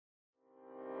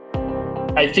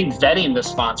I think vetting the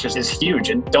sponsors is huge,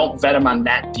 and don't vet them on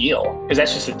that deal because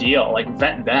that's just a deal. Like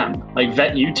vet them, like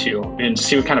vet you two and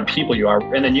see what kind of people you are.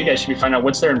 And then you guys should be finding out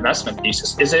what's their investment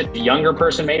thesis. Is it a younger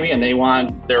person maybe, and they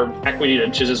want their equity to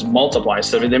just multiply?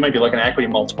 So they might be looking at equity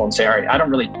multiple and say, all right, I don't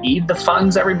really need the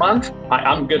funds every month.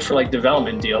 I'm good for like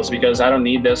development deals because I don't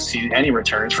need this to see any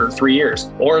returns for 3 years.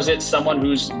 Or is it someone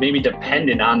who's maybe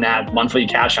dependent on that monthly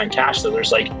cash on cash? So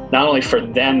there's like not only for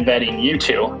them vetting you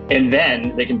two, and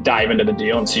then they can dive into the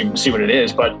deal and see what it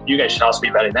is, but you guys should also be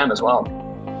vetting them as well.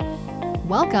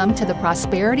 Welcome to the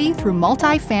Prosperity Through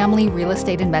Multifamily Real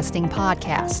Estate Investing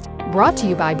podcast, brought to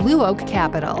you by Blue Oak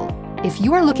Capital. If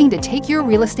you are looking to take your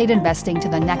real estate investing to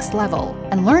the next level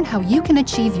and learn how you can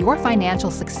achieve your financial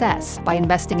success by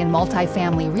investing in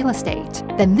multifamily real estate,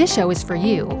 then this show is for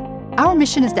you. Our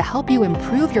mission is to help you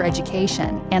improve your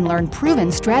education and learn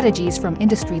proven strategies from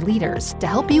industry leaders to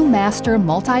help you master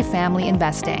multifamily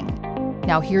investing.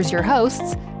 Now here's your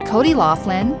hosts, Cody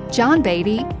Laughlin, John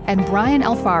Beatty, and Brian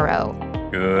Alfaro.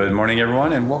 Good morning,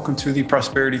 everyone, and welcome to the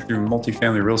Prosperity Through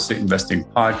Multifamily Real Estate Investing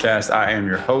podcast. I am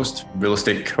your host, Real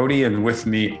Estate Cody, and with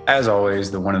me, as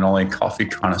always, the one and only coffee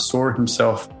connoisseur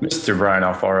himself, Mr. Brian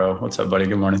Alfaro. What's up, buddy?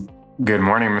 Good morning. Good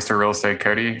morning, Mr. Real Estate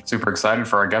Cody. Super excited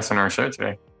for our guests on our show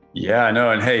today. Yeah, I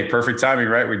know. And hey, perfect timing,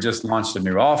 right? We just launched a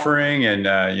new offering and,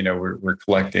 we're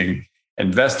collecting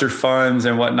investor funds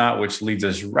and whatnot, which leads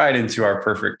us right into our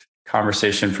perfect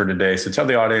conversation for today. So tell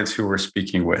the audience who we're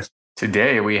speaking with.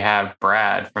 Today, we have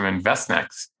Brad from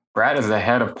InvestNext. Brad is the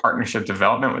head of partnership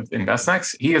development with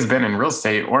InvestNext. He has been in real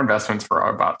estate or investments for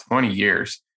about 20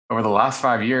 years. Over the last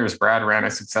 5 years, Brad ran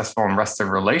a successful investor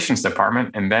relations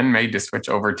department and then made the switch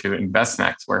over to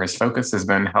InvestNext, where his focus has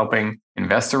been helping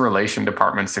investor relation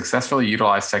departments successfully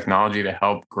utilize technology to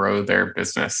help grow their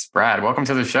business. Brad, welcome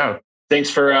to the show. Thanks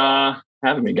for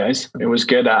having me, guys. It was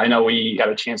good. I know we got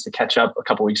a chance to catch up a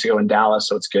couple of weeks ago in Dallas,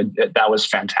 so it's good. That was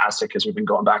fantastic because we've been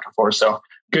going back and forth. So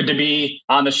good to be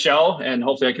on the show, and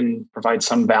hopefully I can provide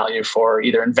some value for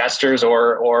either investors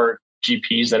or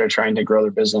GPs that are trying to grow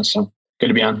their business. So good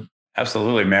to be on.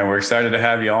 Absolutely, man. We're excited to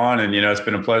have you on. And, it's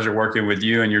been a pleasure working with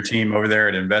you and your team over there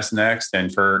at InvestNext.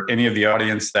 And for any of the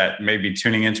audience that may be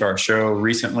tuning into our show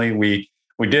recently, we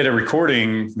did a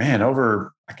recording,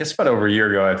 about over a year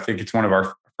ago. I think it's one of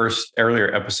our first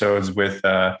earlier episodes with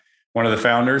one of the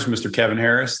founders, Mr. Kevin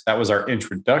Harris. That was our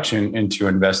introduction into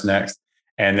InvestNext.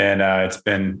 And then it's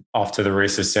been off to the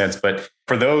races since. But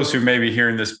for those who may be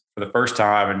hearing this for the first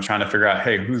time and trying to figure out,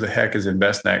 hey, who the heck is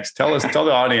InvestNext? Tell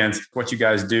the audience what you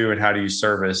guys do and how do you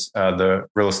service the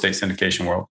real estate syndication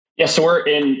world? Yeah, so we're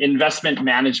an investment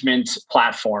management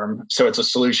platform. So it's a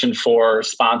solution for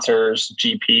sponsors,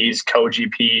 GPs,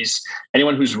 co-GPs,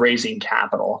 anyone who's raising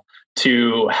capital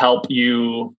to help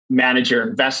you manage your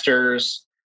investors,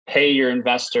 pay your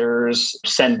investors,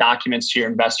 send documents to your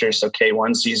investors. So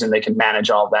K1 season, they can manage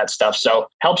all of that stuff. So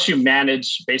helps you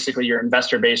manage basically your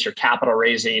investor base, your capital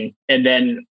raising, and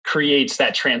then creates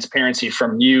that transparency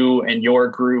from you and your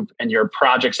group and your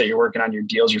projects that you're working on, your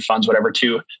deals, your funds, whatever,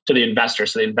 to the investor.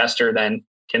 So the investor then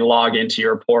can log into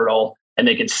your portal and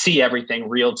they can see everything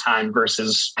real time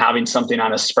versus having something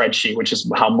on a spreadsheet, which is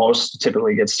how most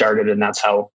typically get started. And that's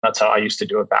how I used to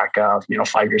do it back,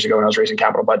 5 years ago when I was raising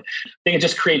capital. But I think it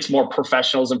just creates more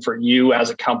professionalism for you as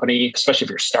a company, especially if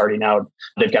you're starting out.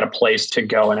 They've got a place to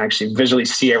go and actually visually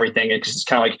see everything. Because it's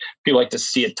kind of like people like to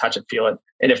see it, touch it, feel it.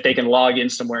 And if they can log in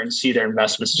somewhere and see their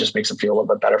investments, it just makes them feel a little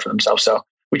bit better for themselves. So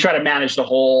we try to manage the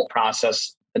whole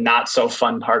process, the not so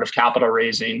fun part of capital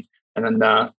raising, and then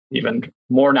the even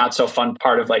more not so fun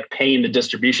part of like paying the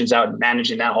distributions out and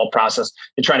managing that whole process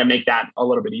and trying to make that a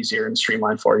little bit easier and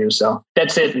streamlined for you. So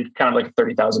that's it in kind of like a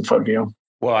 30,000 foot view.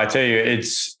 Well, I tell you,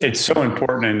 it's so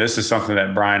important. And this is something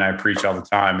that Brian and I preach all the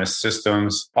time is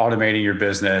systems, automating your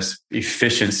business,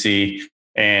 efficiency.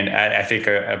 And I think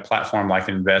a platform like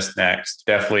InvestNext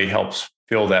definitely helps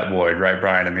fill that void, right,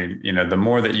 Brian? I mean, the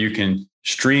more that you can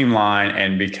streamline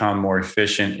and become more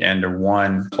efficient under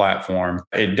one platform,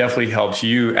 it definitely helps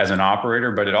you as an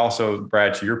operator, but it also,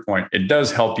 Brad, to your point, it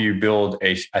does help you build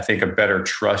a better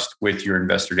trust with your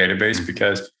investor database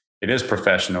because it is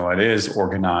professional, it is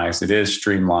organized, it is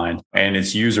streamlined, and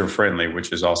it's user friendly,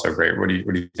 which is also great. What do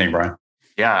you think, Brian?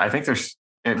 Yeah, I think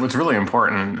what's really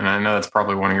important, and I know that's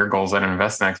probably one of your goals at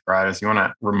InvestNext, Brad, is you want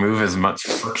to remove as much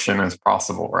friction as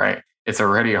possible, right? It's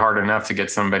already hard enough to get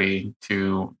somebody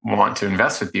to want to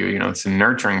invest with you. It's a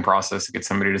nurturing process to get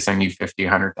somebody to send you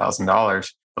 $50,000,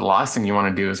 $100,000. The last thing you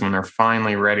want to do is when they're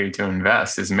finally ready to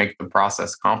invest is make the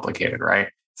process complicated, right?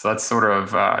 So that's sort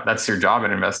of, that's your job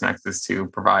at InvestNext, is to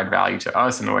provide value to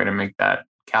us in a way to make that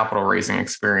capital raising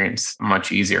experience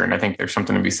much easier. And I think there's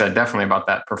something to be said definitely about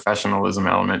that professionalism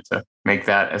element to make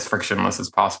that as frictionless as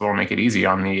possible and make it easy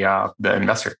on the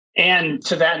investor. And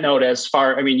to that note,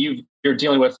 you're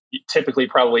dealing with typically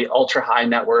probably ultra high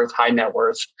net worth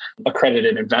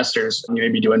accredited investors. You may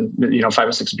be doing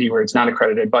 506B where it's not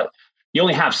accredited, but you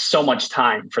only have so much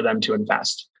time for them to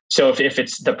invest. So if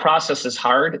it's the process is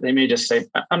hard, they may just say,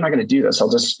 I'm not going to do this. I'll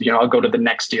just, I'll go to the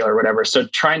next deal or whatever. So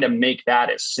trying to make that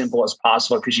as simple as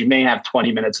possible, because you may have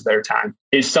 20 minutes of their time,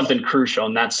 is something crucial.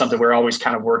 And that's something we're always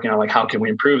kind of working on, like, how can we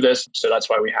improve this? So that's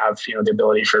why we have, the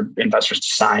ability for investors to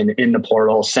sign in the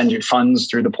portal, send you funds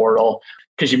through the portal,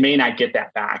 because you may not get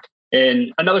that back.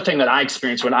 And another thing that I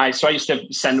experienced we used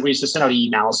to send out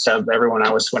emails to everyone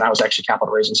when I was actually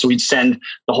capital raising. So we'd send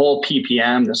the whole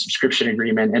PPM, the subscription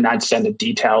agreement, and I'd send a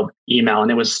detailed email.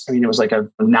 And it was like a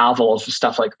novel of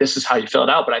stuff like, this is how you fill it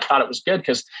out. But I thought it was good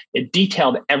because it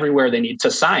detailed everywhere they need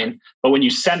to sign. But when you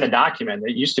send a document,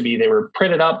 it used to be they were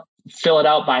printed up, fill it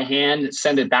out by hand,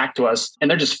 send it back to us, and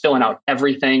they're just filling out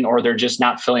everything, or they're just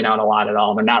not filling out a lot at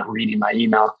all. They're not reading my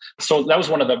email. So that was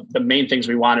one of the main things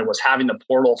we wanted, was having the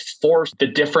portal force the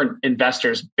different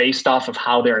investors based off of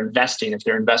how they're investing. If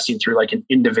they're investing through like an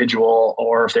individual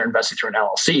or if they're investing through an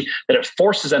LLC, that it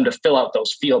forces them to fill out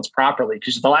those fields properly.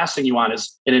 Because the last thing you want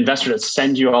is an investor to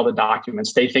send you all the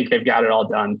documents. They think they've got it all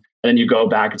done. And then you go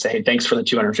back and say, hey, thanks for the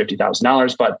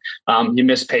 $250,000, but you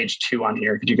missed page 2 on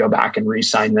here. Could you go back and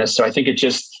re-sign this? So I think it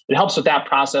helps with that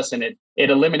process, and it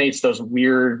eliminates those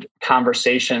weird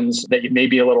conversations that you may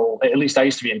be a little, at least I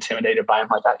used to be intimidated by them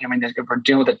like that. If we're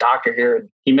dealing with a doctor here, and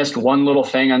he missed one little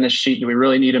thing on this sheet, do we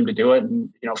really need him to do it and,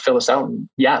 fill this out? And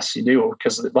yes, you do,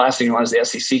 because the last thing you want is the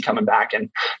SEC coming back and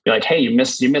be like, hey, you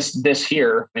missed this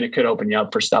here, and it could open you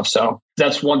up for stuff. So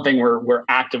that's one thing we're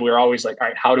active. We're always like, all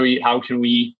right, how can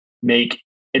we make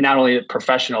it not only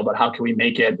professional, but how can we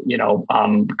make it,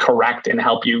 correct and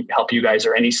help you guys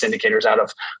or any syndicators out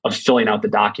of filling out the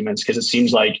documents? Because it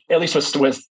seems like, at least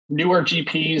with newer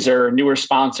GPs or newer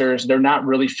sponsors, they're not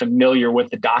really familiar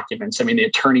with the documents. The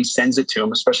attorney sends it to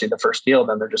them, especially the first deal.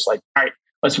 Then they're just like, all right,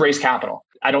 let's raise capital.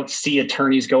 I don't see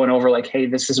attorneys going over like, hey,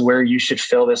 this is where you should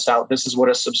fill this out. This is what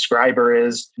a subscriber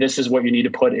is. This is what you need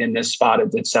to put in this spot,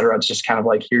 et cetera. It's just kind of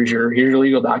like, here's your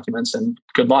legal documents and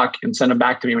good luck, and send them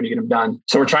back to me when you get them done.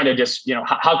 So we're trying to just,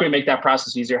 how can we make that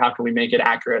process easier? How can we make it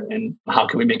accurate? And how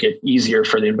can we make it easier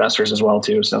for the investors as well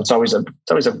too? So it's always a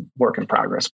work in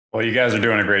progress. Well, you guys are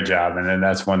doing a great job. And then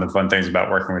that's one of the fun things about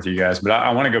working with you guys. But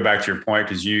I want to go back to your point,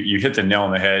 because you hit the nail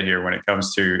on the head here when it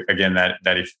comes to, again, that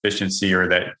efficiency or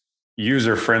that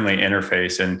user-friendly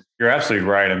interface. And you're absolutely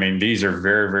right. These are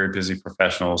very, very busy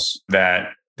professionals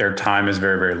that their time is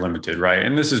very, very limited, right?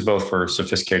 And this is both for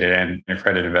sophisticated and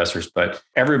accredited investors, but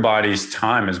everybody's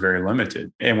time is very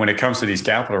limited. And when it comes to these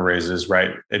capital raises,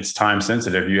 right, it's time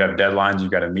sensitive. You have deadlines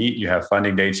you've got to meet. You have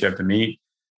funding dates you have to meet.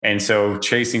 And so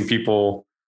chasing people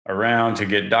around to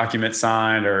get documents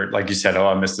signed, or like you said,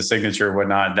 I missed the signature or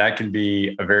whatnot, that can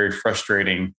be a very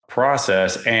frustrating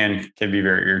process and can be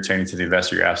very irritating to the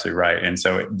investor. You're absolutely right. And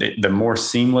so the more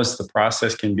seamless the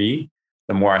process can be,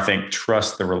 the more I think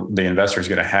trust the investor is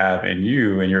going to have in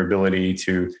you and your ability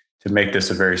to make this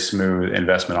a very smooth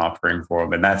investment offering for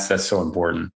them. And that's so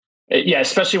important. Yeah,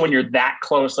 especially when you're that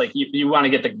close, like you want to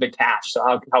get the cash.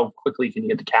 So how quickly can you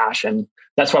get the cash? And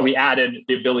that's why we added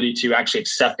the ability to actually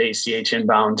accept ACH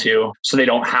inbound too, so they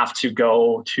don't have to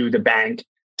go to the bank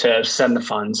to send the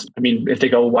funds. If they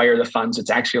go wire the funds, it's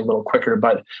actually a little quicker,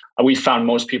 but we found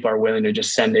most people are willing to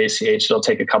just send ACH. It'll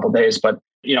take a couple of days, but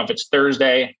if it's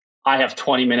Thursday, I have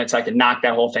 20 minutes. I can knock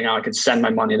that whole thing out. I can send my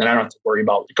money. Then I don't have to worry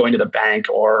about going to the bank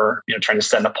or, trying to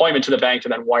send an appointment to the bank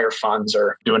and then wire funds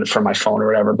or doing it from my phone or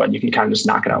whatever. But you can kind of just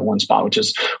knock it out in one spot, which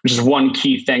is one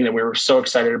key thing that we were so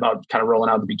excited about kind of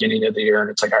rolling out at the beginning of the year. And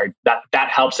it's like, all right, that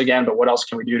helps again, but what else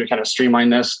can we do to kind of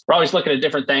streamline this? We're always looking at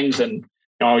different things and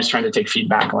always trying to take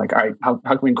feedback. Like, all right, how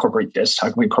can we incorporate this? How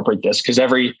can we incorporate this? Because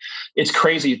it's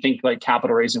crazy. You think like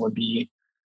capital raising would be,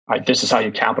 this is how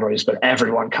you capital raise, but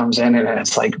everyone comes in and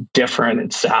it's like different.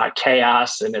 It's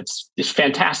chaos, and it's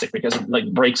fantastic because it like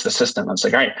breaks the system. It's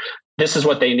like, all right, this is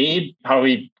what they need. How do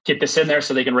we get this in there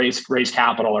so they can raise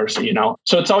capital, or so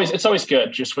So it's always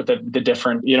good just with the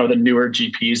different, the newer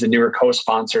GPs, the newer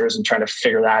co-sponsors, and trying to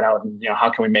figure that out. And how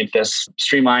can we make this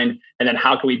streamlined, and then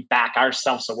how can we back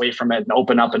ourselves away from it and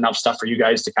open up enough stuff for you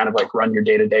guys to kind of like run your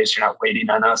day-to-day, so you're not waiting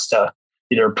on us to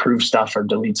either approve stuff or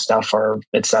delete stuff or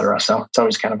et cetera. So it's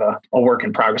always kind of a work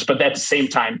in progress. But at the same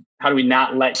time, how do we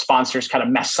not let sponsors kind of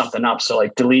mess something up? So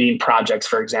like deleting projects,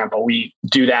 for example, we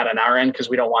do that on our end because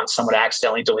we don't want someone to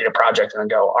accidentally delete a project and then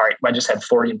go, all right, I just had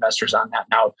 40 investors on that.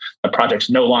 Now the project's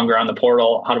no longer on the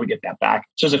portal. How do we get that back?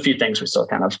 So there's a few things we still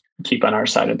kind of keep on our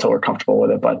side until we're comfortable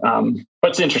with it. But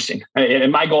it's interesting.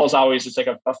 And my goal is always, it's like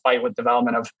a fight with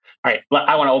development of, all right,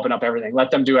 I want to open up everything.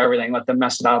 Let them do everything. Let them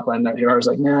mess it up. And you're always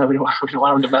like, no, we don't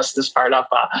want them to mess this part up.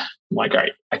 I'm like, all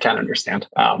right, I can't understand.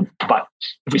 But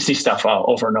if we see stuff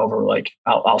over and over, like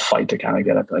I'll fight to kind of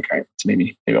get it. Like, all right, let's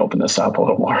maybe open this up a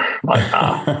little more.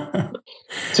 But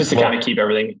just to kind of keep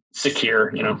everything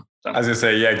secure, So. I was gonna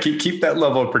say, yeah, keep that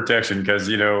level of protection because,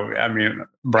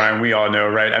 Brian, we all know,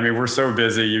 right? I mean, we're so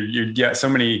busy. You get so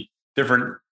many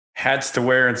different hats to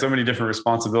wear and so many different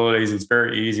responsibilities. It's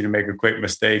very easy to make a quick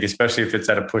mistake, especially if it's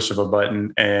at a push of a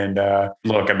button. And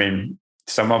look, I mean,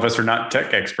 some of us are not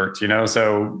tech experts,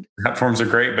 so platforms are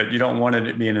great, but you don't want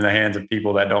it being in the hands of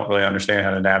people that don't really understand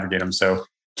how to navigate them. So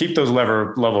keep those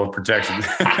level of protection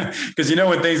because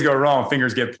when things go wrong,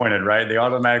 fingers get pointed, right? They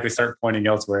automatically start pointing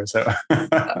elsewhere. So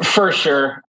for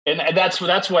sure. And that's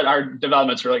what our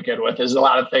development's really good with is a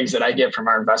lot of things that I get from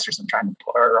our investors and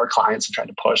or our clients and trying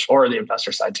to push, or the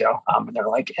investor side too. And they're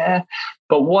like,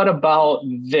 but what about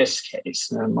this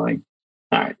case? And I'm like,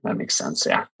 all right, that makes sense.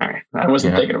 Yeah. All right. I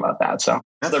wasn't thinking about that. So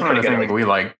that's one of the things we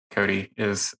like, Cody,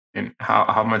 is in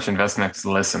how much InvestNext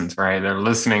listens, right? They're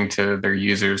listening to their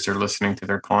users, they're listening to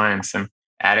their clients and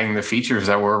adding the features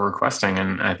that we're requesting.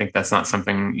 And I think that's not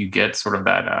something you get sort of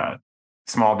that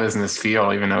small business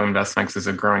feel, even though InvestNext is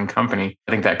a growing company.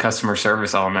 I think that customer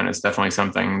service element is definitely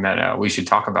something that we should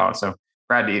talk about. So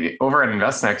Brad, over at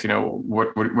InvestNext,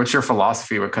 what's your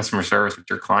philosophy with customer service with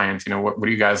your clients? What are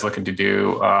you guys looking to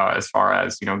do as far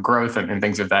as, growth and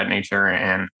things of that nature?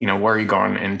 And, where are you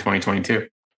going in 2022?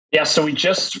 Yeah, so we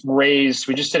just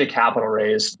did a capital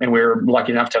raise, and we were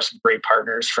lucky enough to have some great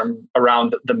partners from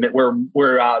around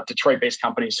we're a Detroit-based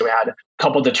company. So we had a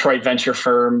couple Detroit venture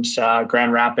firms,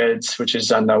 Grand Rapids, which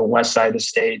is on the west side of the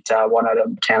state, one out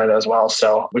of Canada as well.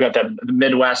 So we got the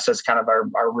Midwest as kind of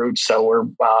our roots. So we're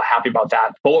happy about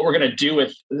that. But what we're going to do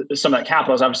with some of that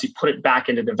capital is obviously put it back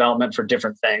into development for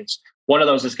different things. One of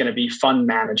those is going to be fund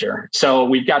manager. So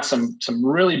we've got some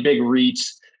really big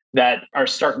REITs that are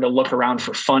starting to look around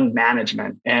for fund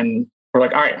management. And we're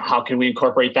like, all right, how can we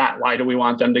incorporate that? Why do we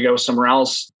want them to go somewhere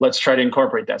else? Let's try to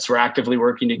incorporate that. So we're actively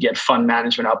working to get fund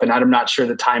management up. And I'm not sure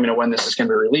the timing of when this is going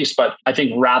to be released, but I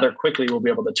think rather quickly we'll be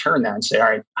able to turn that and say, all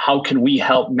right, how can we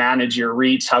help manage your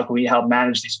REITs? How can we help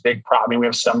manage these big problems? I mean, we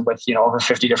have some with, over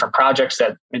 50 different projects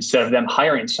that instead of them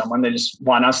hiring someone, they just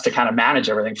want us to kind of manage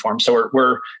everything for them. So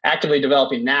we're actively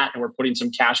developing that, and we're putting some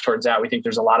cash towards that. We think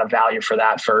there's a lot of value for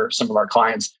that for some of our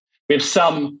clients. We have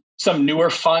some newer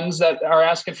funds that are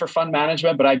asking for fund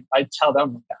management, but I tell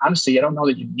them, honestly, I don't know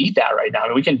that you need that right now.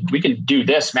 I mean, we can do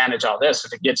this, manage all this.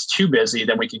 If it gets too busy,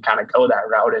 then we can kind of go that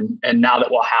route. And now that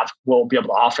we'll be able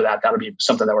to offer that, that'll be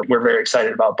something that we're very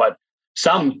excited about. But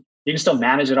you can still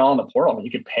manage it all in the portal. I mean,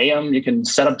 you can pay them, you can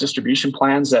set up distribution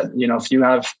plans that, if you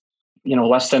have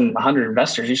less than 100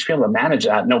 investors, you should be able to manage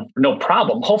that. No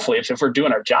problem. Hopefully, if we're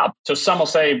doing our job. So some will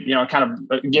say, kind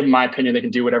of give my opinion, they can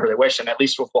do whatever they wish. And at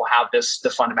least we'll have the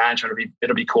fund management.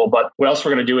 It'll be cool. But what else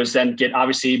we're going to do is then get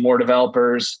obviously more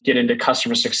developers, get into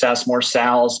customer success, more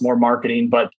sales, more marketing.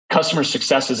 But customer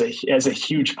success is a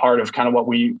huge part of kind of what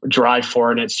we drive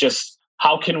for. And it's just,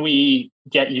 how can we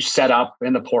get you set up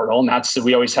in the portal? And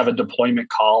we always have a deployment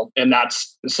call. And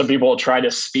some people will try to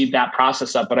speed that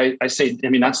process up. But I say,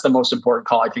 that's the most important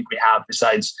call I think we have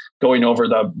besides going over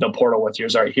the portal with you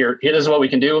is, all right, here is what we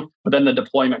can do. But then the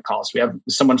deployment calls, we have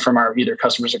someone from our either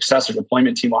customer success or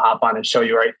deployment team will hop on and show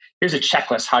you, right, here's a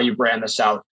checklist, how you brand this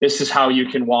out. This is how you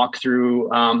can walk through.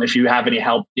 If you have any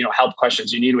help, help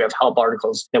questions you need, we have help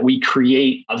articles that we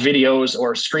create videos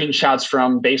or screenshots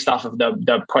from based off of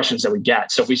the questions that we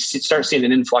get. So if we start seeing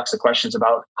an influx of questions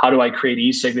about how do I create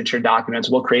e-signature documents,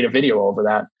 we'll create a video over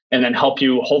that and then help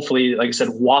you, hopefully, like I said,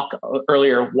 walk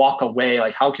away.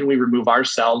 Like, how can we remove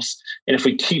ourselves? And if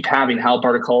we keep having help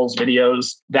articles,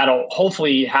 videos, that'll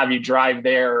hopefully have you drive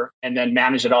there and then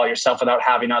manage it all yourself without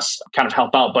having us kind of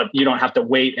help out. But you don't have to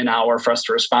wait an hour for us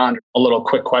to respond. A little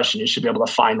quick question, you should be able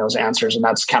to find those answers. And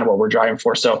that's kind of what we're driving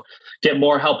for. So get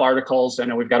more help articles. I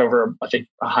know we've got over, I think,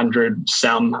 100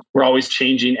 some. We're always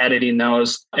changing, editing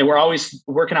those. And we're always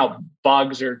working out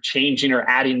bugs or changing or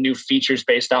adding new features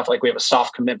based off, like we have a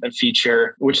soft commitment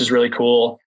feature, which is really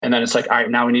cool. And then it's like, all right,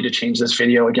 now we need to change this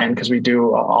video again because we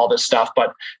do all this stuff.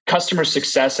 But customer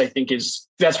success, I think,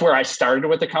 that's where I started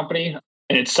with the company.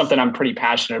 And it's something I'm pretty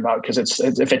passionate about because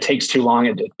if it takes too long,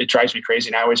 it drives me crazy.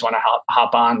 And I always want to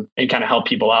hop on and kind of help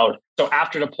people out. So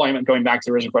after deployment, going back to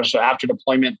the original question, so after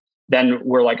deployment, then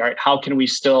we're like, all right, how can we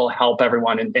still help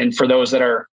everyone? And for those that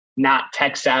are not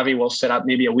tech savvy, we'll set up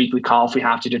maybe a weekly call if we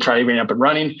have to try to get up and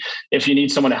running. If you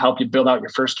need someone to help you build out your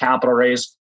first capital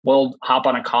raise, we'll hop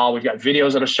on a call. We've got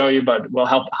videos that'll show you, but we'll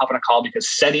hop on a call, because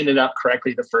setting it up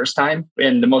correctly the first time,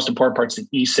 and the most important part is the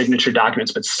e-signature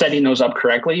documents, but setting those up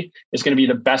correctly is going to be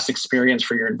the best experience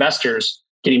for your investors.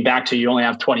 Getting back to, you only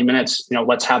have 20 minutes,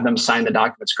 let's have them sign the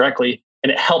documents correctly.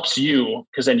 And it helps you,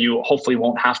 because then you hopefully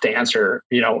won't have to answer,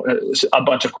 a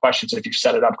bunch of questions. If you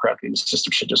set it up correctly, the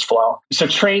system should just flow. So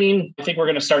training, I think we're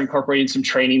going to start incorporating some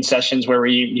training sessions where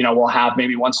we, we'll have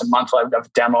maybe once a month a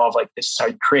demo of like, this is how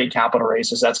you create capital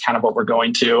raises. That's kind of what we're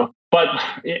going to. But,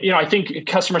 I think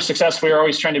customer success, we're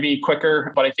always trying to be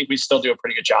quicker, but I think we still do a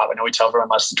pretty good job. I know we tell everyone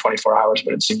less than 24 hours,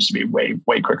 but it seems to be way,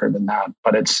 way quicker than that.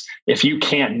 But if you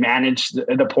can't manage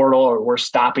the portal, or we're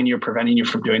stopping you, preventing you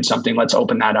from doing something, let's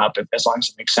open that up as long as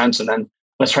it makes sense. And then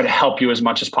let's try to help you as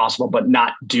much as possible, but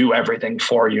not do everything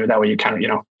for you. That way you kind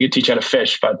of, you teach how to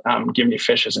fish, but giving you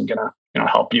fish isn't going to,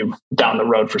 help you down the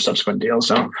road for subsequent deals.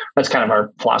 So that's kind of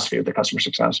our philosophy with the customer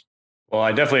success. Well,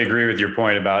 I definitely agree with your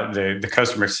point about the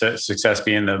customer success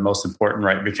being the most important,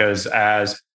 right? Because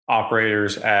as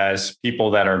operators, as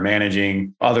people that are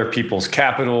managing other people's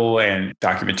capital and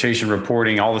documentation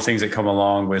reporting, all the things that come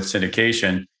along with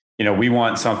syndication, we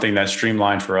want something that's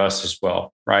streamlined for us as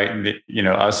well, right?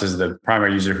 Us as the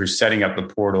primary user who's setting up the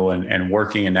portal and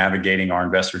working and navigating our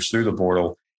investors through the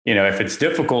portal. If it's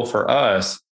difficult for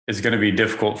us, it's going to be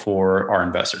difficult for our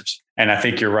investors. And I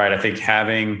think you're right. I think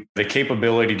having the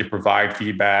capability to provide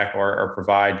feedback or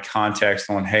provide context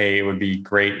on, hey, it would be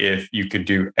great if you could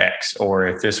do X, or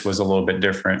if this was a little bit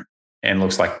different and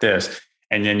looks like this.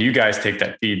 And then you guys take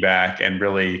that feedback and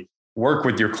really work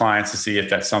with your clients to see if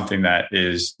that's something that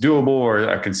is doable or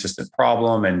a consistent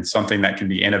problem and something that can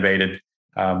be innovated,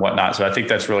 whatnot. So I think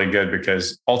that's really good,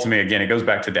 because ultimately, again, it goes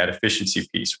back to that efficiency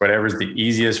piece. Whatever's the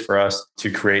easiest for us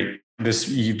to create this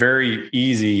very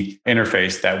easy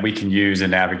interface that we can use and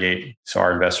navigate so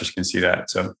our investors can see that.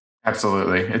 So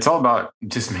absolutely. It's all about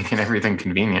just making everything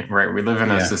convenient, right? We live in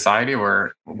a society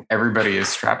where everybody is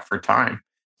strapped for time.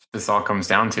 This all comes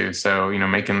down to. So,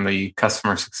 making the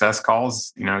customer success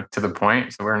calls, to the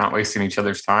point, so we're not wasting each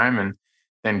other's time, and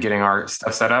then getting our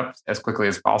stuff set up as quickly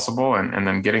as possible, and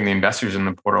then getting the investors in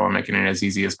the portal and making it as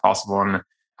easy as possible. And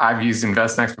I've used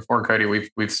InvestNext before, Cody.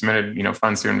 We've submitted,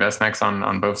 funds to InvestNext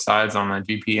on both sides, on the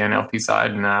GP and LP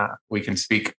side, and we can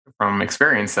speak from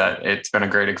experience that it's been a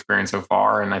great experience so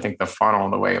far. And I think the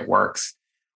funnel, the way it works,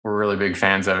 we're really big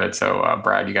fans of it. So,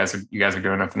 Brad, you guys are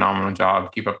doing a phenomenal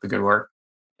job. Keep up the good work.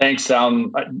 Thanks. I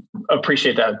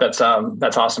appreciate that.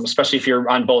 That's awesome, especially if you're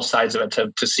on both sides of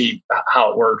it to see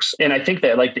how it works. And I think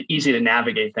that like the easy to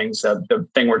navigate things, the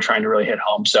thing we're trying to really hit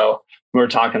home. So we were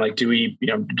talking like, do we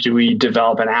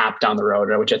develop an app down the road,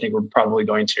 which I think we're probably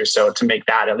going to. So to make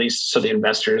that, at least so the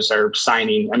investors are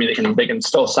signing, they can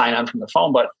still sign on from the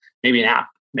phone, but maybe an app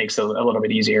makes it a little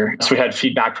bit easier. So we had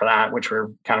feedback for that, which we're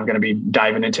kind of going to be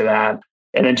diving into that.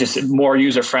 And then just more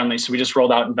user friendly. So we just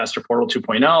rolled out Investor Portal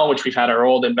 2.0, which we've had our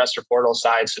old Investor Portal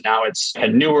side. So now it's a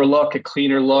newer look, a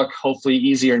cleaner look, hopefully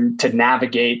easier to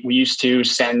navigate. We used to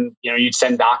send, you'd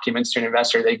send documents to an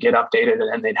investor, they'd get updated, and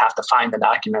then they'd have to find the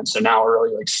documents. So now we're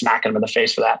really like smacking them in the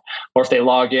face for that. Or if they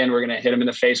log in, we're going to hit them in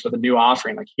the face with a new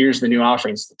offering. Like, here's the new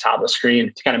offering. It's at the top of the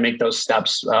screen to kind of make those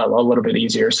steps a little bit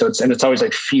easier. So it's always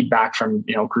like feedback from,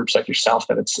 groups like yourself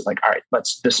that it's like, all right,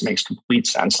 this makes complete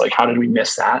sense. Like, how did we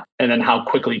miss that? And then how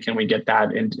quickly can we get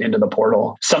that into the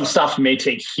portal? Some stuff may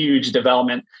take huge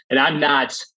development, and I'm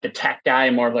not the tech guy,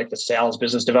 more of like the sales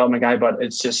business development guy, but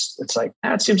it's like,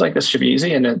 it seems like this should be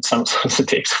easy. And sometimes it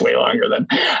takes way longer than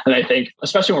I think,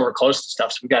 especially when we're close to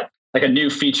stuff. So we got like a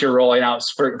new feature rolling out.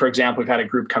 For example, we've had a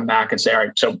group come back and say, all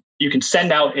right, so you can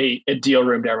send out a deal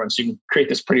room to everyone. So you can create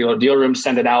this pretty little deal room,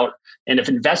 send it out. And if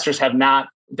investors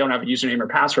don't have a username or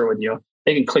password with you,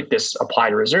 they can click this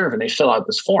apply to reserve, and they fill out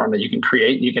this form that you can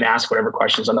create. You can ask whatever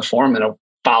questions on the form, and it'll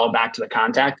follow back to the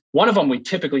contact. One of them we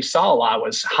typically saw a lot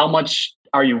was, how much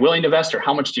are you willing to invest, or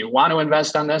how much do you want to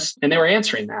invest on this? And they were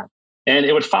answering that. And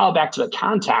it would follow back to the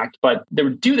contact, but they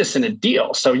would do this in a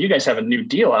deal. So you guys have a new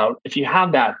deal out. If you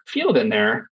have that field in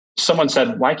there, someone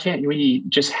said, why can't we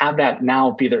just have that now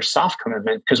be their soft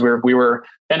commitment? Because we were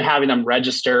then having them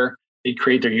register, they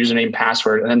create their username,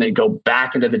 password, and then they go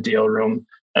back into the deal room.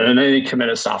 And then they commit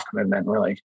a soft commitment. And we're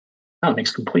like, oh, it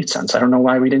makes complete sense. I don't know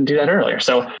why we didn't do that earlier.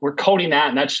 So we're coding that,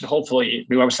 and that should hopefully,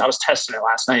 I was testing it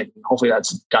last night, and hopefully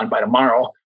that's done by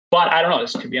tomorrow. But I don't know,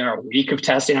 this could be in our week of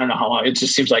testing. I don't know how long. It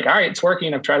just seems like, all right, it's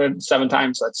working. I've tried it 7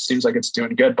 times. That seems like it's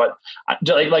doing good. But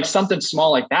like something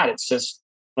small like that, it's just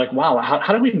like, wow,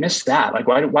 how did we miss that? Like,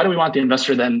 why do we want the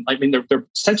investor then? I mean, they're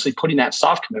essentially putting that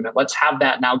soft commitment. Let's have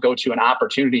that now go to an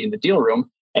opportunity in the deal room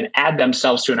and add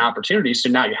themselves to an opportunity. So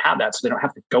now you have that, so they don't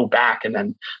have to go back and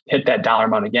then hit that dollar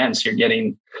amount again. So you're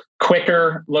getting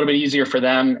quicker, a little bit easier for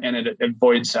them, and it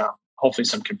avoids hopefully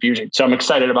some confusion. So I'm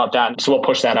excited about that. So we'll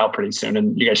push that out pretty soon,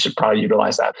 and you guys should probably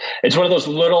utilize that. It's one of those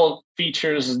little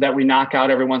features that we knock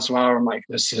out every once in a while. I'm like,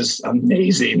 this is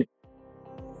amazing.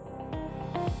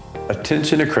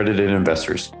 Attention accredited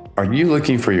investors. Are you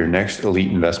looking for your next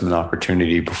elite investment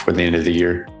opportunity before the end of the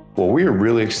year? Well, we are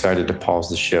really excited to pause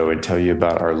the show and tell you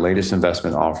about our latest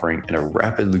investment offering in a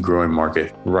rapidly growing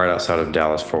market right outside of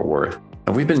Dallas-Fort Worth.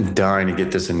 And we've been dying to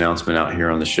get this announcement out here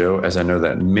on the show, as I know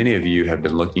that many of you have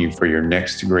been looking for your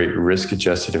next great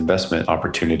risk-adjusted investment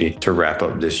opportunity to wrap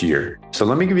up this year. So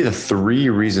let me give you the 3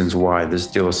 reasons why this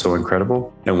deal is so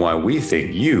incredible and why we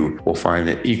think you will find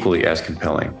it equally as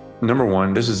compelling. Number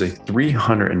 1, this is a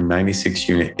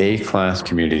 396-unit A-class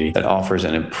community that offers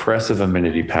an impressive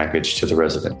amenity package to the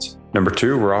residents. Number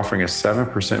 2, we're offering a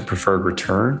 7% preferred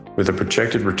return with a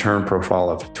projected return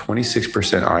profile of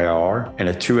 26% IRR and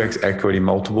a 2x equity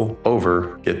multiple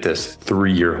over, get this,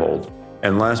 3-year hold.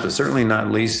 And last but certainly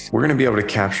not least, we're going to be able to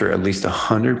capture at least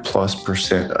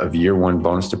 100+% of year 1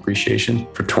 bonus depreciation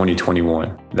for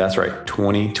 2021. That's right,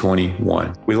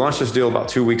 2021. We launched this deal about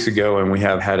 2 weeks ago, and we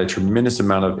have had a tremendous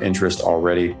amount of interest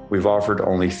already. We've offered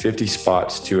only 50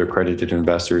 spots to accredited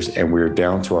investors, and we're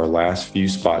down to our last few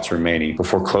spots remaining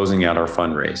before closing out our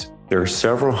fundraise. There are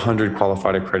several hundred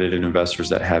qualified accredited investors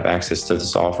that have access to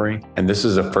this offering, and this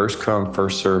is a first come,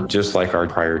 first serve, just like our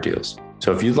prior deals.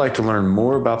 So if you'd like to learn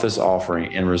more about this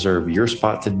offering and reserve your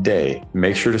spot today,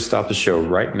 make sure to stop the show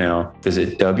right now.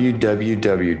 Visit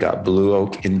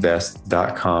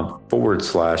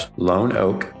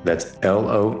www.blueoakinvest.com/LoneOak, that's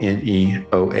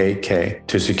LONEOAK,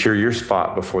 to secure your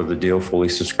spot before the deal fully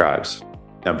subscribes.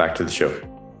 Now back to the show.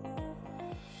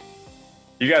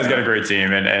 You guys got a great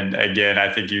team. And again,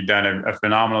 I think you've done a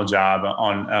phenomenal job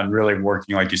on really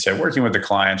working, like you said, working with the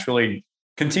clients, really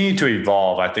continue to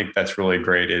evolve. I think that's really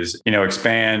great is,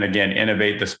 expand, again,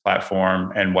 innovate this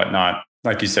platform and whatnot.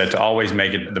 Like you said, to always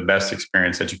make it the best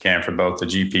experience that you can for both the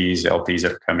GPs, LPs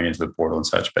that are coming into the portal and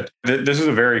such. But this is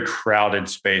a very crowded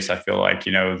space. I feel like,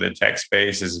 the tech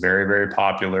space is very, very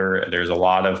popular. There's a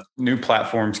lot of new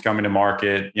platforms coming to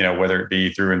market, whether it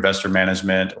be through investor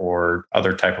management or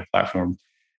other type of platform.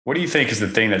 What do you think is the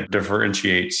thing that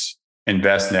differentiates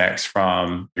InvestNext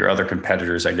from your other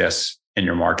competitors, I guess, in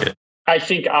your market? I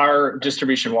think our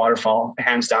distribution waterfall,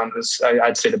 hands down, is,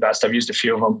 I'd say, the best. I've used a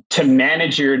few of them. To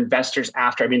manage your investors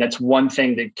after, that's one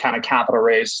thing to kind of capital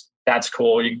raise. That's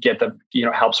cool. You get the,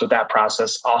 helps with that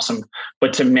process. Awesome.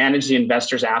 But to manage the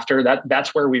investors after,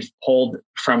 that's where we've pulled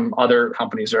from other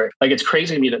companies, right? Like, it's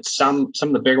crazy to me that some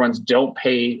of the bigger ones don't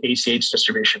pay ACH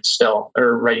distributions still,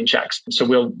 or writing checks. So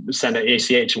we'll send an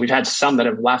ACH. We've had some that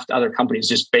have left other companies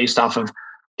just based off of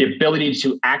the ability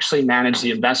to actually manage the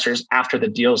investors after the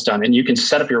deal's done. And you can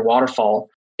set up your waterfall.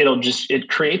 It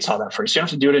creates all that for you. So you don't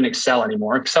have to do it in Excel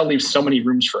anymore. Excel leaves so many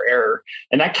rooms for error.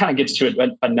 And that kind of gets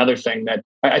to another thing that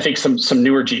I think some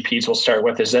newer GPs will start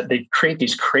with, is that they create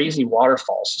these crazy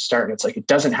waterfalls to start. And it's like, it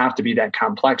doesn't have to be that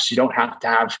complex. You don't have to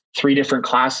have 3 different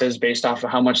classes based off of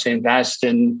how much they invest.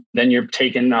 And then you're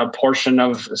taking a portion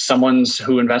of someone's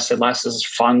who invested less as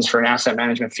funds for an asset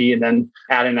management fee, and then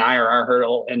add an IRR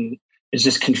hurdle. And it's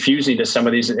just confusing to some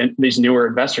of these newer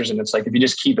investors. And it's like, if you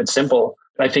just keep it simple,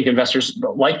 I think investors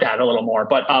like that a little more.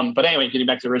 But anyway, getting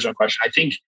back to the original question,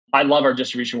 I love our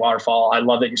distribution waterfall. I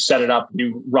love that you set it up,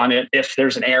 you run it. If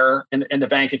there's an error in the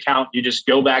bank account, you just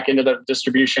go back into the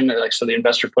distribution. So the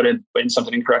investor put in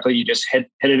something incorrectly, you just hit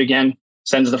it again,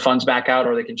 sends the funds back out,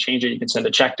 or they can change it. You can send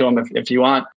a check to them if you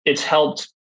want. It's helped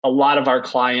a lot of our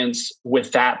clients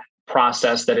with that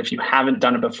process, that if you haven't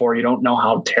done it before, you don't know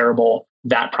how terrible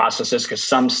that process is, because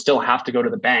some still have to go to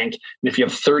the bank. And if you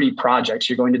have 30 projects,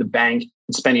 you're going to the bank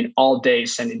and spending all day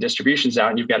sending distributions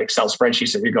out, and you've got Excel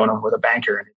spreadsheets that you're going over with a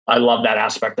banker. And I love that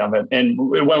aspect of it. And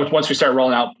once we start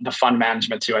rolling out the fund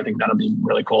management too, I think that'll be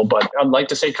really cool. But I'd like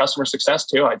to say customer success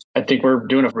too. I think we're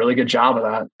doing a really good job of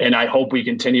that. And I hope we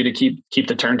continue to keep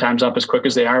the turn times up as quick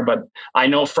as they are. But I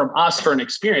know from us, for an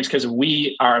experience, because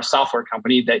we are a software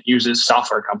company that uses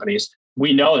software companies,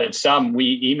 we know that some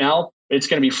we email, it's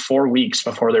going to be 4 weeks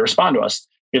before they respond to us.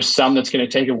 We have some that's going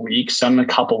to take a week, some a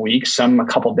couple weeks, some a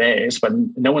couple days, but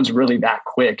no one's really that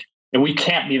quick. And we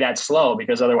can't be that slow,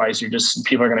 because otherwise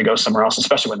people are going to go somewhere else,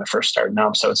 especially when they're first starting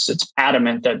up. So it's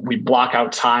adamant that we block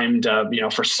out time to,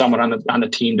 for someone on the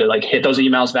team to like hit those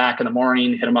emails back in the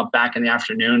morning, hit them up back in the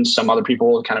afternoon. Some other people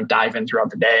will kind of dive in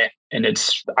throughout the day. And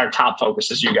it's our top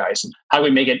focus is you guys. How do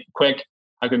we make it quick?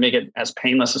 How can we make it as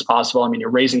painless as possible? I mean, you're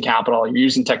raising capital, you're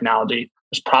using technology.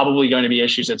 There's probably going to be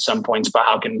issues at some points, but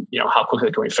how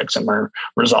quickly can we fix them or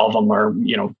resolve them or,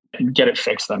 get it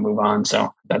fixed, then move on.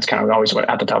 So that's kind of always what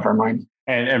at the top of our mind.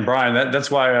 And Brian,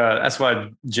 that's why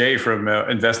Jay from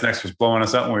InvestNext was blowing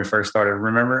us up when we first started.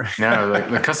 Remember? No,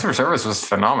 the customer service was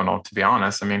phenomenal, to be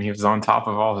honest. I mean, he was on top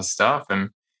of all his stuff and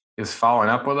he was following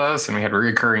up with us, and we had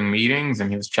recurring meetings, and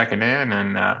he was checking in.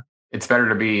 And it's better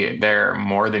to be there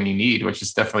more than you need, which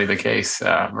is definitely the case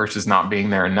versus not being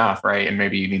there enough, right? And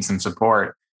maybe you need some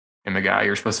support. And the guy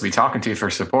you're supposed to be talking to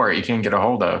for support, you can't get a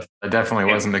hold of. That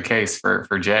definitely wasn't the case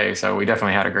for Jay. So we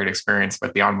definitely had a great experience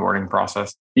with the onboarding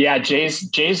process. Yeah,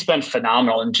 Jay's been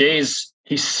phenomenal. And he's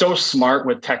so smart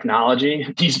with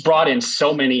technology. He's brought in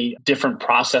so many different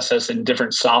processes and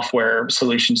different software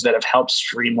solutions that have helped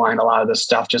streamline a lot of this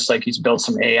stuff. Just like he's built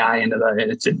some AI into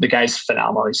the guy's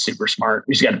phenomenal. He's super smart.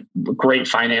 He's got a great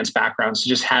finance background. So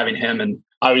just having him, and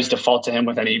I always default to him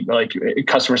with any like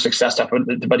customer success stuff,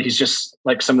 but he's just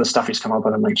like some of the stuff he's come up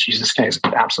with. I'm like, Jesus, this guy's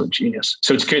an absolute genius.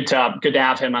 So it's good to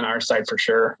have him on our side for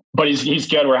sure. But he's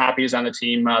good. We're happy he's on the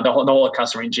team. The whole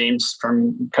customer, James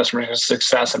from Customer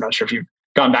Success. I'm not sure if you've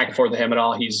gone back and forth with him at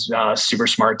all. He's super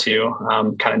smart too.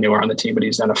 Kind of newer on the team, but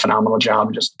he's done a phenomenal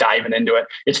job just diving into it.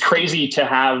 It's crazy to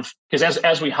have, because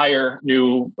as we hire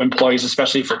new employees,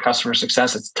 especially for customer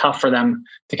success, it's tough for them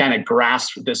to kind of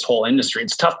grasp this whole industry.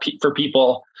 It's tough for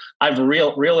people. I have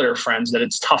realtor friends that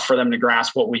it's tough for them to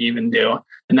grasp what we even do.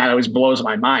 And that always blows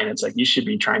my mind. It's like, you should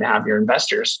be trying to have your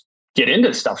investors get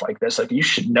into stuff like this. Like, you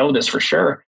should know this for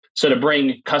sure. So to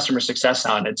bring customer success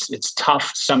on, it's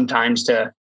tough sometimes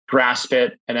to grasp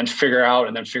it and then figure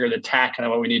the tack kind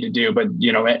of what we need to do. But,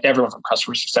 everyone from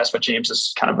customer success, but James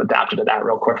has kind of adapted to that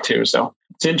real quick too. So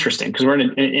it's interesting because we're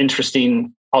in an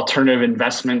interesting alternative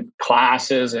investment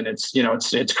classes. And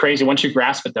it's crazy. Once you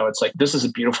grasp it though, it's like, this is a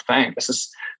beautiful thing. This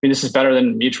is better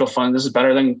than mutual fund. This is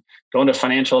better than going to a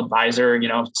financial advisor,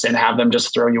 and have them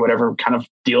just throw you whatever kind of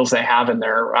deals they have in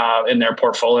their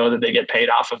portfolio that they get paid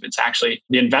off of. It's actually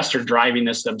the investor driving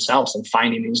this themselves and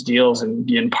finding these deals and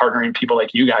partnering people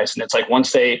like you guys. And it's like,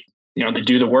 once they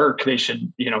do the work, they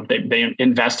should, they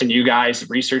invest in you guys,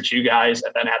 research you guys.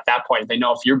 And then at that point, they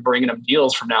know if you're bringing them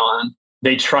deals from now on,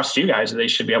 they trust you guys, and they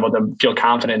should be able to feel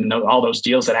confident in all those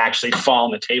deals that actually fall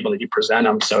on the table that you present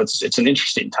them. So it's an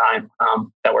interesting time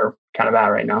that we're kind of at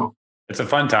right now. It's a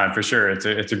fun time for sure.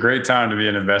 It's a great time to be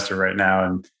an investor right now.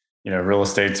 And, real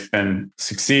estate's been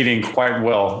succeeding quite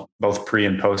well, both pre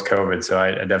and post COVID. So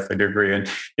I definitely do agree. And,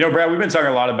 Brad, we've been talking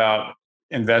a lot about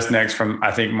InvestNext from,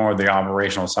 I think, more the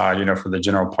operational side, for the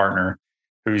general partner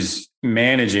who's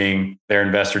managing their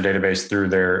investor database through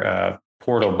their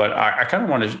portal. But I kind of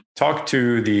want to talk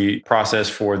to the process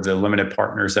for the limited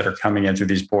partners that are coming in through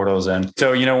these portals. And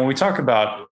so, when we talk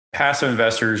about passive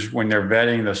investors, when they're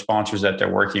vetting the sponsors that they're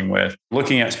working with,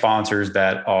 looking at sponsors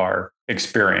that are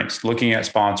experienced, looking at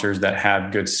sponsors that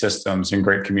have good systems and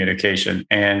great communication,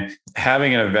 and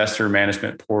having an investor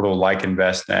management portal like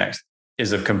InvestNext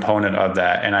is a component of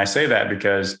that. And I say that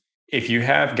because if you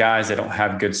have guys that don't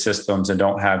have good systems and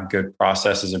don't have good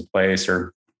processes in place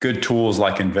or good tools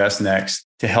like InvestNext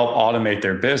to help automate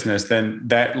their business, then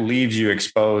that leaves you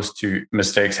exposed to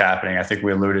mistakes happening. I think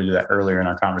we alluded to that earlier in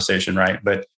our conversation, right?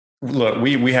 But look,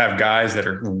 we have guys that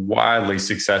are wildly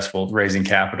successful raising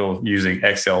capital using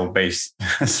Excel-based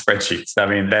spreadsheets. I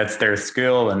mean, that's their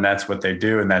skill and that's what they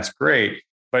do, and that's great.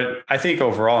 But I think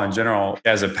overall, in general,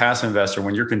 as a passive investor,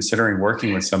 when you're considering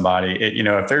working with somebody,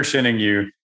 if they're sending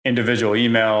you individual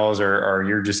emails or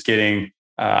you're just getting,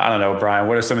 I don't know, Brian,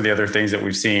 what are some of the other things that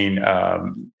we've seen?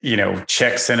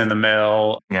 Checks sent in the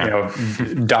mail,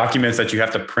 documents that you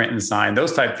have to print and sign,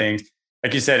 those type things.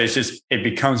 Like you said, it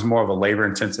becomes more of a labor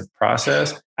intensive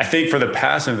process. I think for the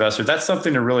passive investor, that's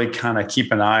something to really kind of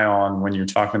keep an eye on when you're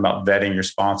talking about vetting your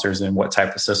sponsors and what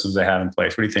type of systems they have in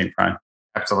place. What do you think, Brian?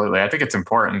 Absolutely. I think it's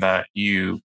important that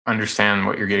you understand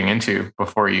what you're getting into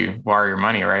before you wire your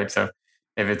money, right? So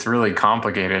if it's really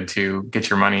complicated to get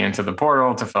your money into the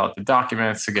portal, to fill out the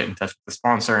documents, to get in touch with the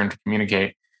sponsor and to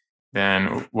communicate,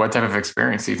 then what type of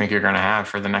experience do you think you're going to have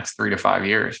for the next 3 to 5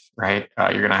 years, right?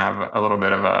 You're going to have a little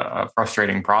bit of a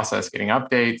frustrating process getting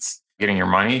updates, getting your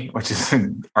money, which is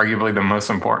arguably the most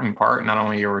important part, not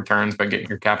only your returns, but getting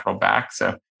your capital back.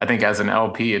 So I think as an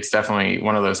LP, it's definitely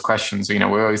one of those questions. We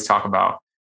always talk about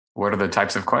what are the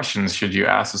types of questions should you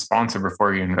ask a sponsor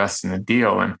before you invest in a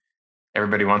deal? And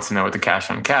everybody wants to know what the cash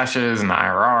on cash is and the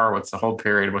IRR, what's the hold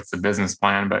period, what's the business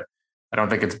plan. But I don't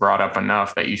think it's brought up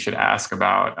enough that you should ask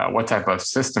about what type of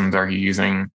systems are you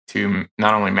using to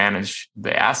not only manage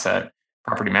the asset,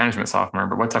 property management software,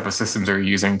 but what type of systems are you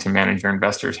using to manage your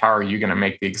investors? How are you going to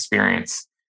make the experience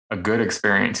a good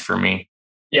experience for me.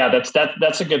 Yeah,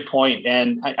 that's a good point.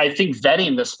 And I think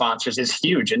vetting the sponsors is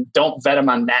huge. And don't vet them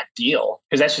on that deal,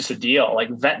 because that's just a deal. Like,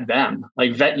 vet them,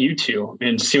 like vet you two,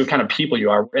 and see what kind of people you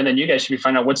are. And then you guys should be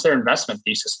finding out what's their investment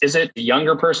thesis. Is it a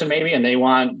younger person maybe, and they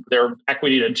want their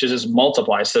equity to just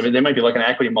multiply? So they might be looking at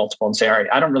equity multiple and say, all right,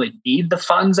 I don't really need the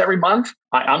funds every month.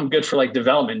 I'm good for like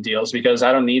development deals because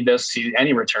I don't need to see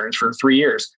any returns for 3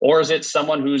 years. Or is it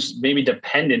someone who's maybe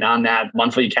dependent on that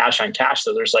monthly cash on cash?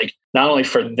 So there's like not only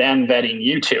for them vetting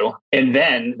you two, and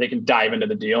then they can dive into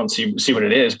the deal and see what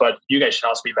it is, but you guys should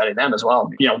also be vetting them as well.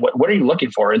 You know, what are you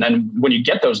looking for? And then when you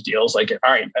get those deals, like,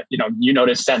 all right, you know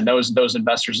to send those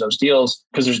investors those deals,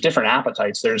 because there's different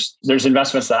appetites. There's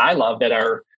investments that I love that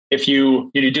are, if you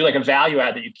do like a value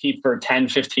add that you keep for 10,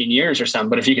 15 years or something,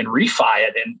 but if you can refi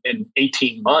it in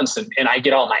 18 months and I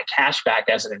get all my cash back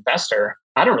as an investor,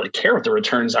 I don't really care what the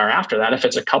returns are after that. If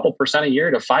it's a couple percent a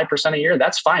year to 5% a year,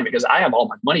 that's fine, because I have all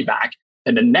my money back.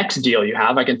 And the next deal you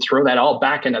have, I can throw that all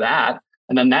back into that.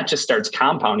 And then that just starts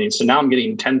compounding. So now I'm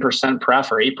getting 10%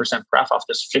 pref or 8% pref off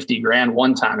this 50 grand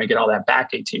one time. I get all that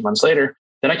back 18 months later.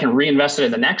 Then I can reinvest it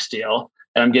in the next deal.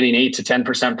 And I'm getting 8 to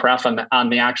 10% pref on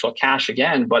the actual cash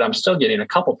again, but I'm still getting a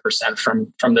couple percent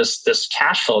from this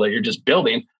cash flow that you're just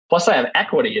building. Plus I have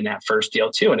equity in that first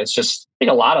deal too. And it's just, I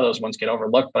think a lot of those ones get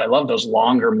overlooked, but I love those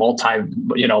longer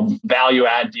value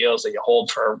add deals that you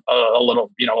hold for a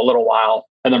little while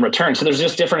and then return. So there's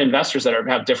just different investors that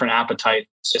have different appetite.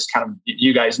 It's just kind of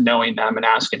you guys knowing them and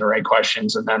asking the right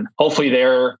questions. And then hopefully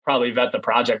they're probably vet the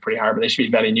project pretty hard, but they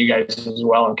should be vetting you guys as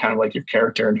well, and kind of like your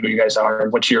character and who you guys are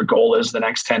and what your goal is the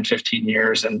next 10, 15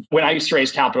 years. And when I used to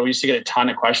raise capital, we used to get a ton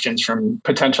of questions from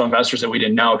potential investors that we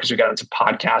didn't know, because we got into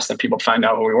podcasts and people find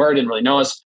out who we were, didn't really know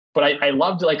us. But I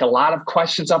loved like a lot of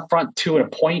questions up front too. At a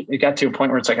point, it got to a point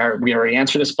where it's like, all right, we already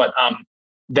answered this, but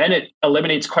then it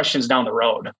eliminates questions down the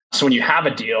road. So when you have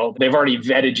a deal, they've already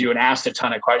vetted you and asked a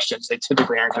ton of questions. They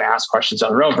typically aren't going to ask questions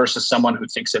down the road, versus someone who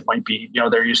thinks it might be,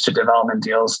 they're used to development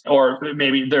deals, or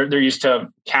maybe they're used to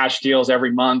cash deals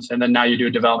every month. And then now you do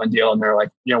a development deal and they're like,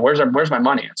 where's my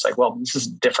money? It's like, well, this is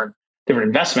different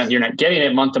investment. You're not getting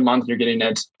it month to month. You're getting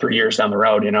it 3 years down the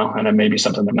road, and it may be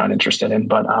something they're not interested in.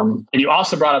 But, and you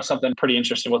also brought up something pretty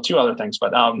interesting. Well, two other things,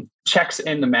 but checks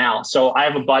in the mail. So I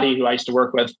have a buddy who I used to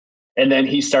work with, and then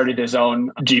he started his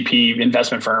own GP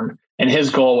investment firm. And his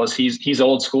goal was, he's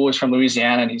old school, he's from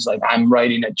Louisiana. And he's like, I'm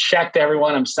writing a check to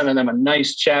everyone. I'm sending them a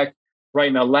nice check,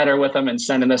 writing a letter with them and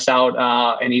sending this out.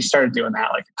 And he started doing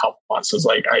that like a couple months. It was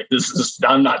like, all right,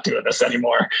 I'm not doing this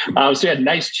anymore. So he had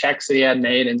nice checks that he had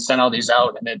made and sent all these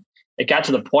out. And it got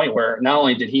to the point where not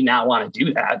only did he not want to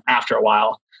do that after a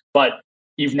while, but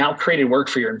you've now created work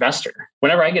for your investor.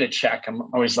 Whenever I get a check, I'm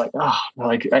always like,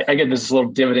 I get this little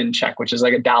dividend check, which is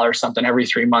like $1 or something every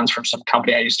 3 months from some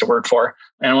company I used to work for.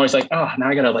 And I'm always like, now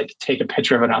I got to like take a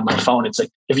picture of it on my phone. It's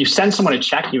like, if you send someone a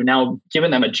check, you've now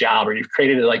given them a job, or you've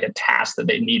created like a task that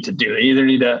they need to do. They either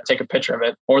need to take a picture of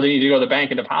it, or they need to go to the bank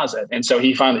and deposit. And so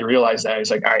he finally realized that. He's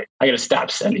like, all right, I got to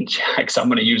stop sending checks. I'm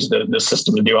going to use the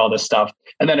system to do all this stuff.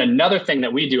 And then another thing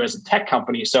that we do as a tech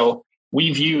company, so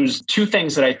we've used two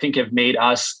things that I think have made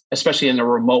us, especially in the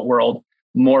remote world,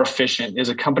 more efficient, is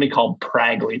a company called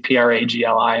Pragly,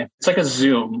 Pragli. It's like a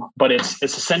Zoom, but it's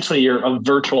essentially a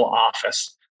virtual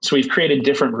office. So we've created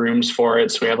different rooms for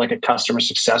it. So we have like a customer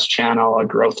success channel, a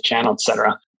growth channel, et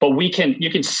cetera. But you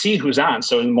can see who's on.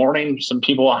 So in the morning, some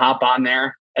people will hop on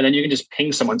there, and then you can just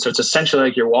ping someone. So it's essentially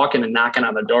like you're walking and knocking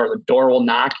on the door. The door will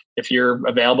knock. If you're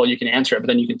available, you can answer it, but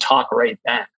then you can talk right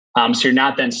then. So you're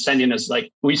not then sending us,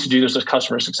 like, we used to do this with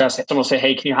customer success. Someone will say,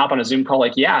 hey, can you hop on a Zoom call?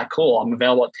 Like, yeah, cool. I'm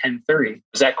available at 10:30.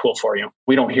 Is that cool for you?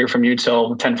 We don't hear from you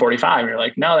till 10:45. You're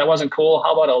like, no, that wasn't cool.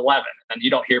 How about 11? And you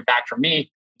don't hear back from me.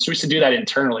 So we used to do that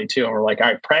internally too. And we're like, all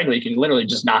right, Pragly, you can literally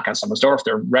just knock on someone's door. If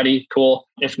they're ready, cool.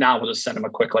 If not, we'll just send them a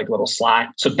quick like little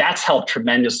Slack. So that's helped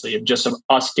tremendously, of just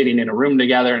us getting in a room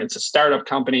together. And it's a startup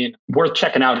company, and worth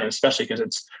checking out, and especially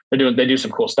because they do some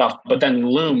cool stuff. But then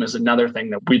Loom is another thing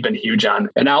that we've been huge on.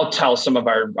 And I'll tell some of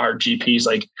our GPs,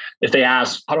 like, if they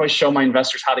ask, how do I show my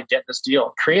investors how to get this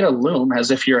deal? Create a Loom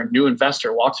as if you're a new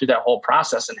investor, walk through that whole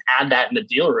process and add that in the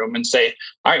deal room and say,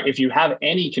 all right, if you have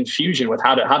any confusion with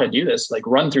how to do this, like,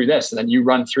 run through this. And then you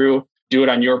run through, do it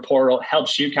on your portal. It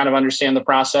helps you kind of understand the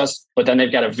process, but then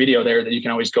they've got a video there that you can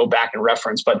always go back and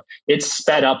reference. But it's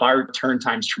sped up our turn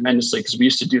times tremendously, because we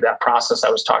used to do that process I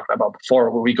was talking about before,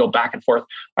 where we go back and forth.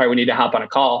 All right, we need to hop on a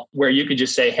call, where you could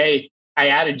just say, hey, I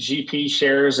added GP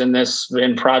shares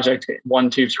in project 1,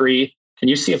 2, 3. Can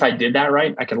you see if I did that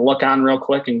right? I can look on real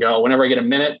quick and go, whenever I get a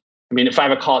minute. I mean, if I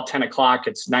have a call at 10 o'clock,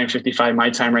 it's 9:55 my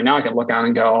time right now. I can look on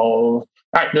and go,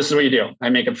 all right, this is what you do. I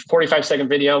make a 45-second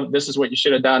video. This is what you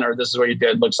should have done, or this is what you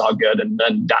did. Looks all good, and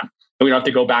then done. And we don't have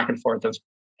to go back and forth of,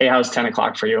 hey, how's 10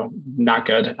 o'clock for you? Not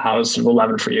good. How's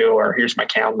 11 for you? Or here's my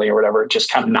Calendly or whatever. It just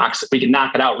kind of we can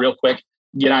knock it out real quick,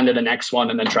 get on to the next one,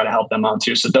 and then try to help them out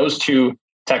too. So those two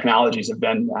technologies have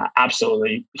been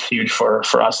absolutely huge for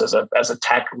us as a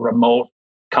tech remote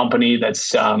company.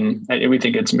 That's we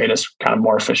think it's made us kind of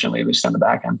more efficiently, at least on the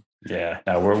back end. Yeah,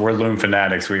 no, we're Loom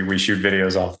fanatics. We shoot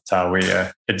videos all the time.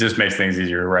 It just makes things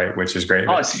easier, right? Which is great.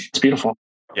 Oh, it's beautiful.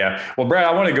 Yeah. Well, Brad,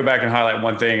 I want to go back and highlight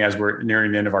one thing as we're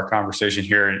nearing the end of our conversation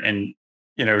here, and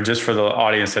just for the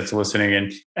audience that's listening.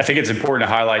 And I think it's important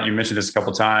to highlight, you mentioned this a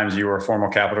couple of times, you were a formal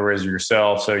capital raiser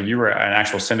yourself. So you were an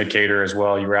actual syndicator as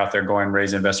well. You were out there going and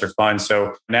raising investor funds.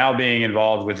 So now being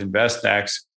involved with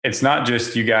InvestNext, it's not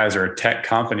just you guys are a tech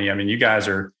company. I mean, you guys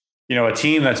are, a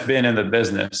team that's been in the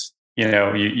business.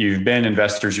 You've been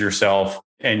investors yourself,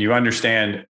 and you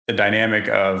understand the dynamic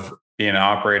of being an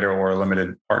operator or a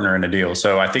limited partner in a deal.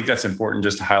 So I think that's important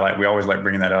just to highlight. We always like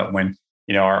bringing that up when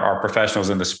our professionals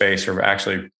in the space are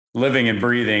actually living and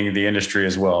breathing the industry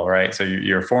as well, right? So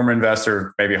you're a former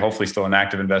investor, maybe hopefully still an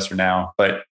active investor now,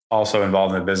 but also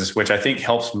involved in the business, which I think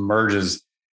helps merges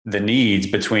the needs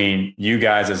between you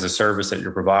guys as a service that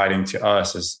you're providing to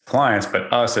us as clients,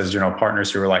 but us as general partners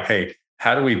who are like, hey,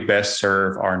 how do we best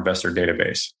serve our investor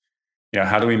database?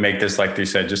 How do we make this, like you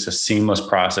said, just a seamless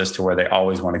process to where they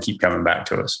always want to keep coming back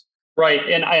to us? Right.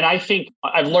 And I think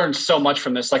I've learned so much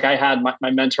from this. Like I had my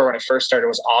mentor when I first started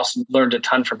was awesome. Learned a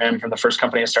ton from him from the first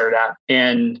company I started at,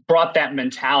 and brought that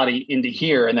mentality into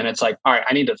here. And then it's like, all right,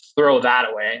 I need to throw that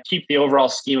away, keep the overall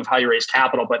scheme of how you raise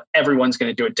capital, but everyone's going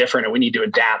to do it different. And we need to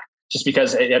adapt. Just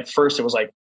because at first it was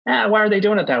like, why are they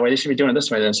doing it that way? They should be doing it this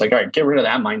way. Then it's like, all right, get rid of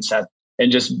that mindset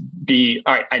and just be,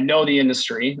 all right, I know the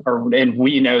industry and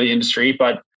we know the industry,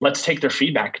 but let's take their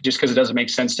feedback. Just because it doesn't make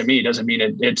sense to me doesn't mean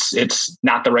it's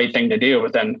not the right thing to do.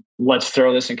 But then let's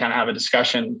throw this and kind of have a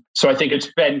discussion. So I think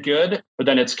it's been good, but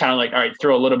then it's kind of like, all right,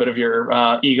 throw a little bit of your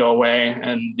ego away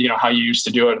and how you used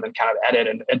to do it, and then kind of edit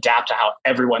and adapt to how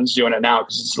everyone's doing it now,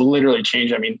 because it's literally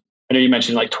changed. I mean, I know you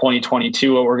mentioned like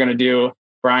 2022, what we're going to do,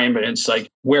 Brian, but it's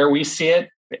like where we see it.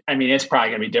 I mean, it's probably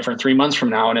going to be different 3 months from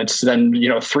now. And it's then,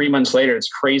 3 months later, it's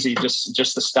crazy, just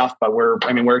the stuff. But we've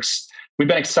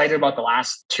been excited about the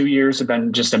last 2 years have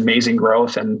been just amazing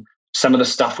growth. And some of the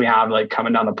stuff we have like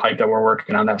coming down the pipe that we're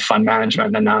working on, that fund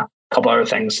management and a couple other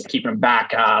things, keeping them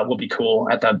back will be cool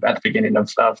at the beginning of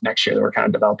next year that we're kind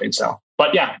of developing. So,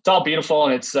 but yeah, it's all beautiful,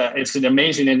 and it's an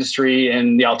amazing industry,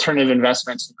 and the alternative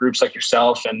investments groups like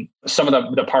yourself and some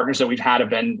of the partners that we've had have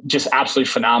been just absolutely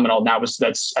phenomenal. And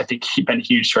that's I think been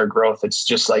huge to our growth. It's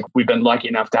just like we've been lucky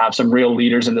enough to have some real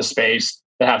leaders in the space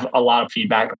that have a lot of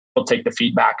feedback. We'll take the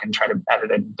feedback and try to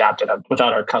edit and adapt it up.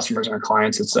 Without our customers and our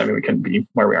clients, we couldn't be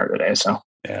where we are today. So.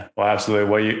 Yeah, well, absolutely.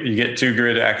 Well, you get two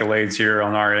good accolades here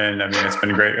on our end. I mean, it's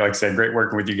been great, like I said, great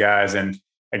working with you guys. And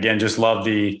again, just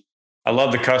I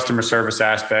love the customer service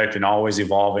aspect and always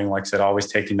evolving. Like I said, always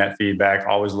taking that feedback,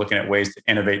 always looking at ways to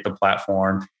innovate the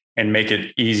platform and make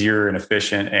it easier and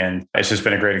efficient. And it's just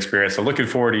been a great experience. So looking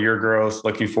forward to your growth,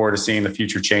 looking forward to seeing the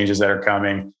future changes that are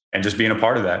coming and just being a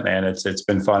part of that, man. It's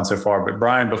been fun so far. But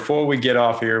Brian, before we get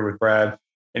off here with Brad,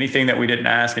 anything that we didn't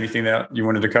ask, anything that you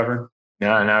wanted to cover?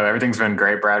 No, everything's been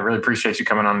great, Brad. Really appreciate you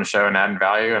coming on the show and adding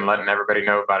value and letting everybody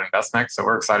know about InvestNext. So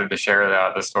we're excited to share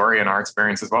the story and our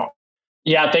experience as well.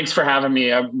 Yeah, thanks for having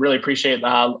me. I really appreciate it.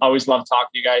 Always love talking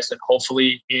to you guys. And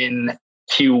hopefully in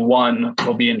Q1,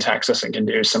 we'll be in Texas and can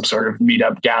do some sort of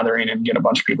meetup gathering and get a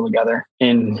bunch of people together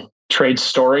and trade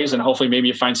stories. And hopefully maybe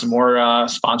you find some more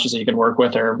sponsors that you can work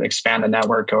with or expand the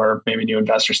network, or maybe new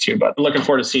investors too. But looking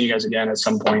forward to seeing you guys again at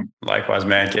some point. Likewise,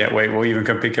 man. Can't wait. We'll even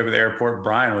come pick you up at the airport.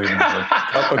 Brian will even have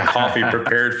a cup of coffee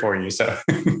prepared for you. So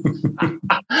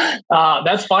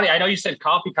that's funny. I know you said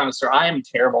coffee connoisseur. I am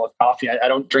terrible at coffee. I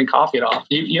don't drink coffee at all.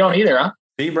 You don't either, huh?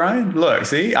 See, Brian?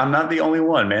 Look, I'm not the only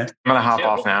one, man. I'm going to hop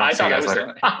off now. I thought I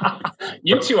was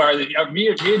You two are, me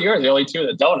and you are the only two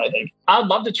that don't, I think. I'd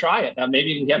love to try it.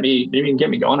 Maybe you can get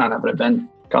me going on it, but I've been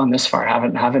gone this far.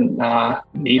 Haven't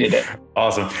needed it.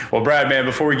 Awesome. Well, Brad, man,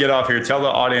 before we get off here, tell the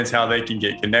audience how they can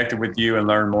get connected with you and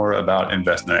learn more about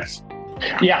InvestNext.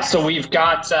 Yeah, so we've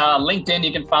got LinkedIn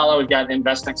you can follow. We've got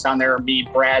InvestNext on there. Me,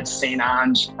 Brad St.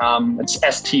 Onge. It's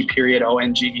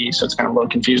ST.ONGE, so it's kind of a little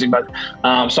confusing. But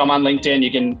so I'm on LinkedIn. You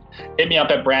can hit me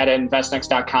up at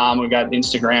brad@investnext.com. We've got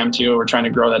Instagram too. We're trying to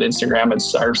grow that Instagram.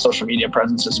 It's our social media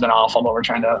presence has been awful, but we're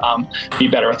trying to be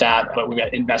better with that. But we've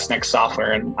got InvestNext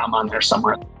software, and I'm on there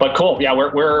somewhere. But cool, yeah,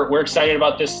 we're excited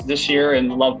about this year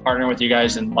and love partnering with you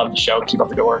guys and love the show. Keep up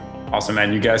the good work. Awesome,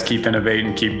 man. You guys keep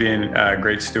innovating, keep being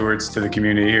great stewards to the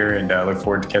community here, and look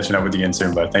forward to catching up with you again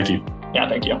soon, bud. Thank you. Yeah,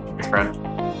 thank you. Thanks, Brad.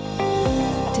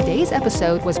 Today's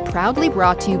episode was proudly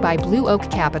brought to you by Blue Oak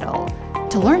Capital.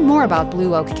 To learn more about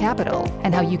Blue Oak Capital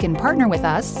and how you can partner with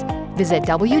us, visit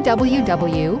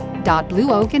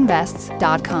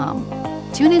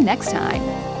www.blueoakinvests.com. Tune in next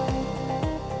time.